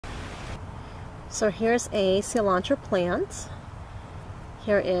So here's a cilantro plant.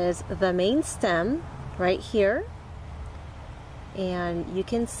 Here is the main stem right here. And you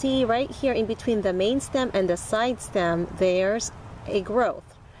can see right here in between the main stem and the side stem, there's a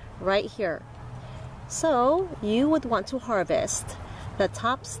growth right here. So you would want to harvest the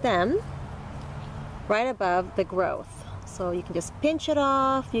top stem right above the growth. So you can just pinch it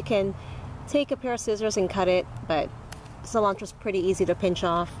off. You can take a pair of scissors and cut it, but cilantro is pretty easy to pinch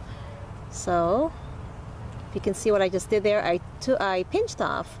off. So if you can see what I just did there, I pinched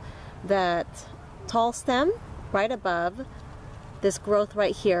off that tall stem right above this growth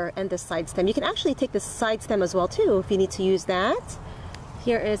right here and this side stem. You can actually take the side stem as well too if you need to use that.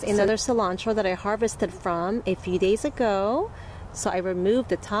 Here is another cilantro that I harvested from a few days ago. So I removed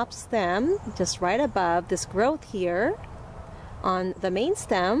the top stem just right above this growth here on the main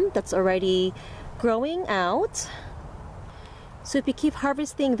stem that's already growing out. So if you keep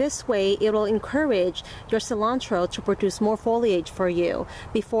harvesting this way, it will encourage your cilantro to produce more foliage for you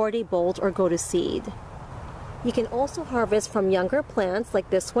before they bolt or go to seed. You can also harvest from younger plants like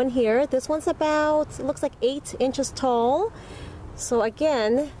this one here. This one's about, it looks like 8 inches tall. So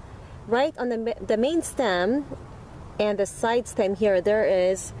again, right on the main stem and the side stem here, there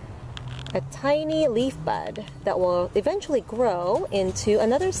is a tiny leaf bud that will eventually grow into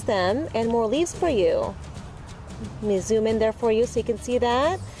another stem and more leaves for you. Let me zoom in there for you so you can see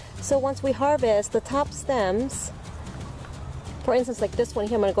that. So once we harvest the top stems, for instance like this one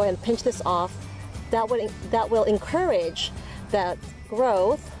here, I'm going to go ahead and pinch this off. That will encourage that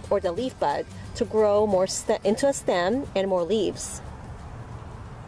growth or the leaf bud to grow more into a stem and more leaves.